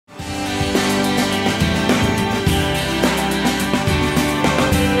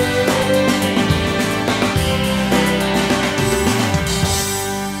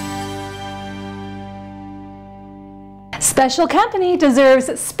Special company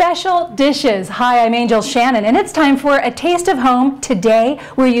deserves special dishes. Hi, I'm Angel Shannon, and it's time for a taste of home. Today,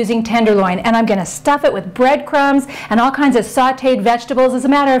 we're using tenderloin, and I'm going to stuff it with breadcrumbs and all kinds of sautéed vegetables. As a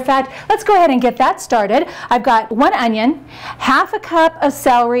matter of fact, let's go ahead and get that started. I've got 1 onion, half a cup of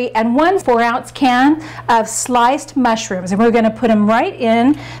celery, and 1 4-ounce can of sliced mushrooms, and we're going to put them right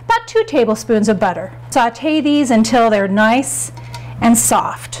in about 2 tablespoons of butter. Sauté these until they're nice and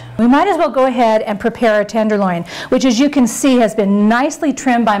soft. We might as well go ahead and prepare our tenderloin, which, as you can see, has been nicely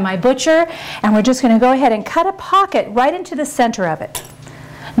trimmed by my butcher, and we're just going to go ahead and cut a pocket right into the center of it.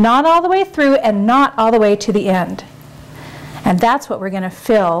 Not all the way through and not all the way to the end. And that's what we're going to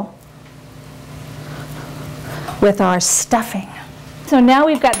fill with our stuffing. So now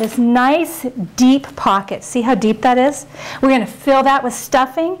we've got this nice deep pocket. See how deep that is? We're going to fill that with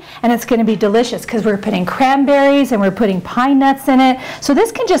stuffing, and it's going to be delicious because we're putting cranberries and we're putting pine nuts in it. So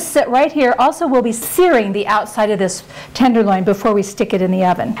this can just sit right here. Also, we'll be searing the outside of this tenderloin before we stick it in the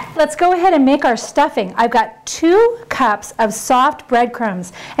oven. Let's go ahead and make our stuffing. I've got 2 cups of soft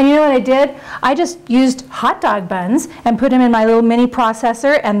breadcrumbs. And you know what I did? I just used hot dog buns and put them in my little mini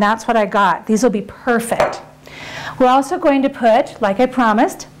processor, and that's what I got. These will be perfect. We're also going to put, like I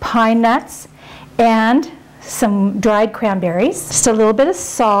promised, pine nuts and some dried cranberries. Just a little bit of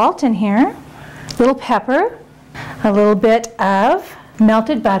salt in here, a little pepper, a little bit of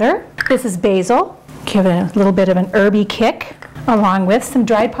melted butter. This is basil. Give it a little bit of an herby kick, along with some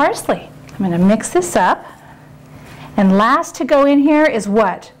dried parsley. I'm going to mix this up. And last to go in here is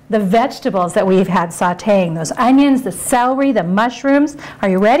what? The vegetables that we've had sautéing. Those onions, the celery, the mushrooms. Are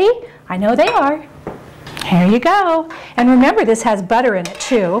you ready? I know they are. Here you go. And remember, this has butter in it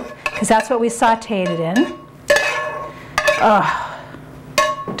too, because that's what we sautéed it in. Oh,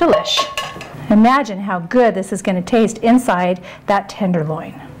 delish. Imagine how good this is going to taste inside that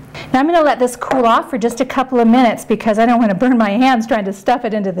tenderloin. Now I'm going to let this cool off for just a couple of minutes because I don't want to burn my hands trying to stuff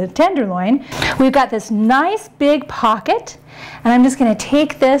it into the tenderloin. We've got this nice big pocket, and I'm just going to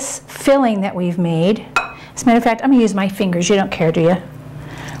take this filling that we've made. As a matter of fact, I'm going to use my fingers. You don't care, do you?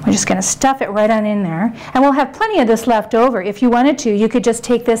 We're just going to stuff it right on in there. And we'll have plenty of this left over. If you wanted to, you could just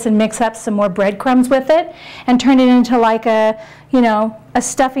take this and mix up some more breadcrumbs with it and turn it into like a, a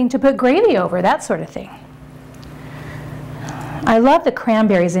stuffing to put gravy over, that sort of thing. I love the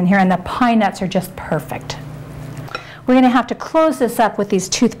cranberries in here, and the pine nuts are just perfect. We're going to have to close this up with these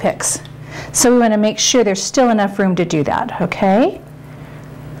toothpicks. So we want to make sure there's still enough room to do that, okay?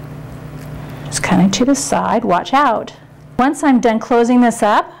 Just kind of to the side. Watch out. Once I'm done closing this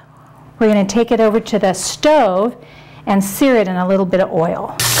up, we're going to take it over to the stove and sear it in a little bit of oil.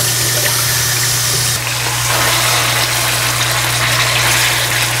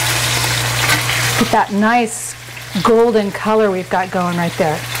 Get that nice golden color we've got going right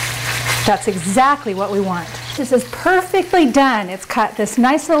there. That's exactly what we want. This is perfectly done. It's got this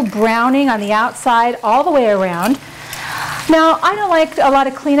nice little browning on the outside all the way around. Now, I don't like a lot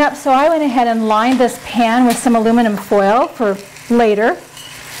of cleanup, so I went ahead and lined this pan with some aluminum foil for later.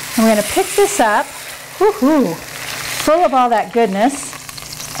 And we're going to pick this up, woohoo, full of all that goodness,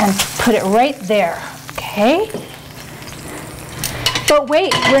 and put it right there, okay? But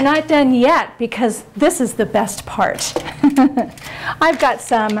wait, we're not done yet, because this is the best part. I've got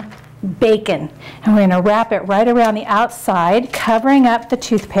some bacon, and we're going to wrap it right around the outside, covering up the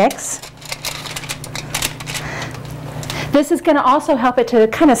toothpicks. This is going to also help it to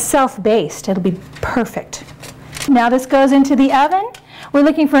kind of self-baste. It'll be perfect. Now this goes into the oven. We're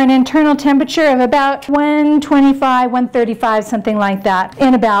looking for an internal temperature of about 125, 135, something like that,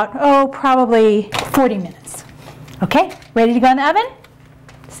 in about, probably 40 minutes. Okay, ready to go in the oven?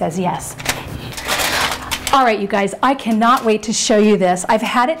 Says yes. All right, you guys, I cannot wait to show you this. I've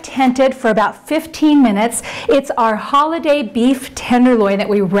had it tented for about 15 minutes. It's our holiday beef tenderloin that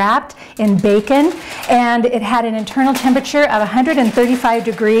we wrapped in bacon, and it had an internal temperature of 135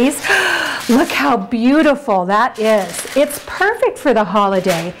 degrees. Look how beautiful that is. It's perfect for the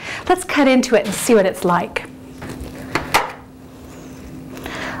holiday. Let's cut into it and see what it's like.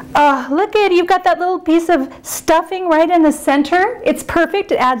 Oh, look at it. You've got that little piece of stuffing right in the center. It's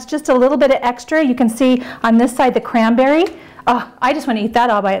perfect. It adds just a little bit of extra. You can see on this side the cranberry. Oh, I just want to eat that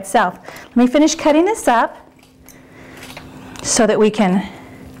all by itself. Let me finish cutting this up so that we can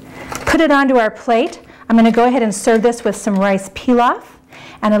put it onto our plate. I'm going to go ahead and serve this with some rice pilaf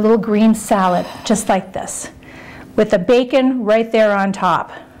and a little green salad, just like this, with the bacon right there on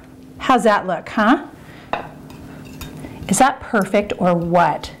top. How's that look, huh? Is that perfect or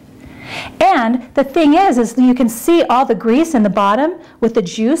what? And the thing is you can see all the grease in the bottom with the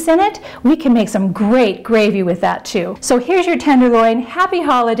juice in it. We can make some great gravy with that too. So here's your tenderloin. Happy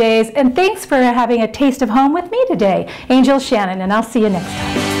holidays, and thanks for having a taste of home with me today. Angel Shannon, and I'll see you next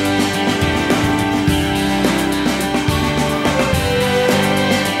time.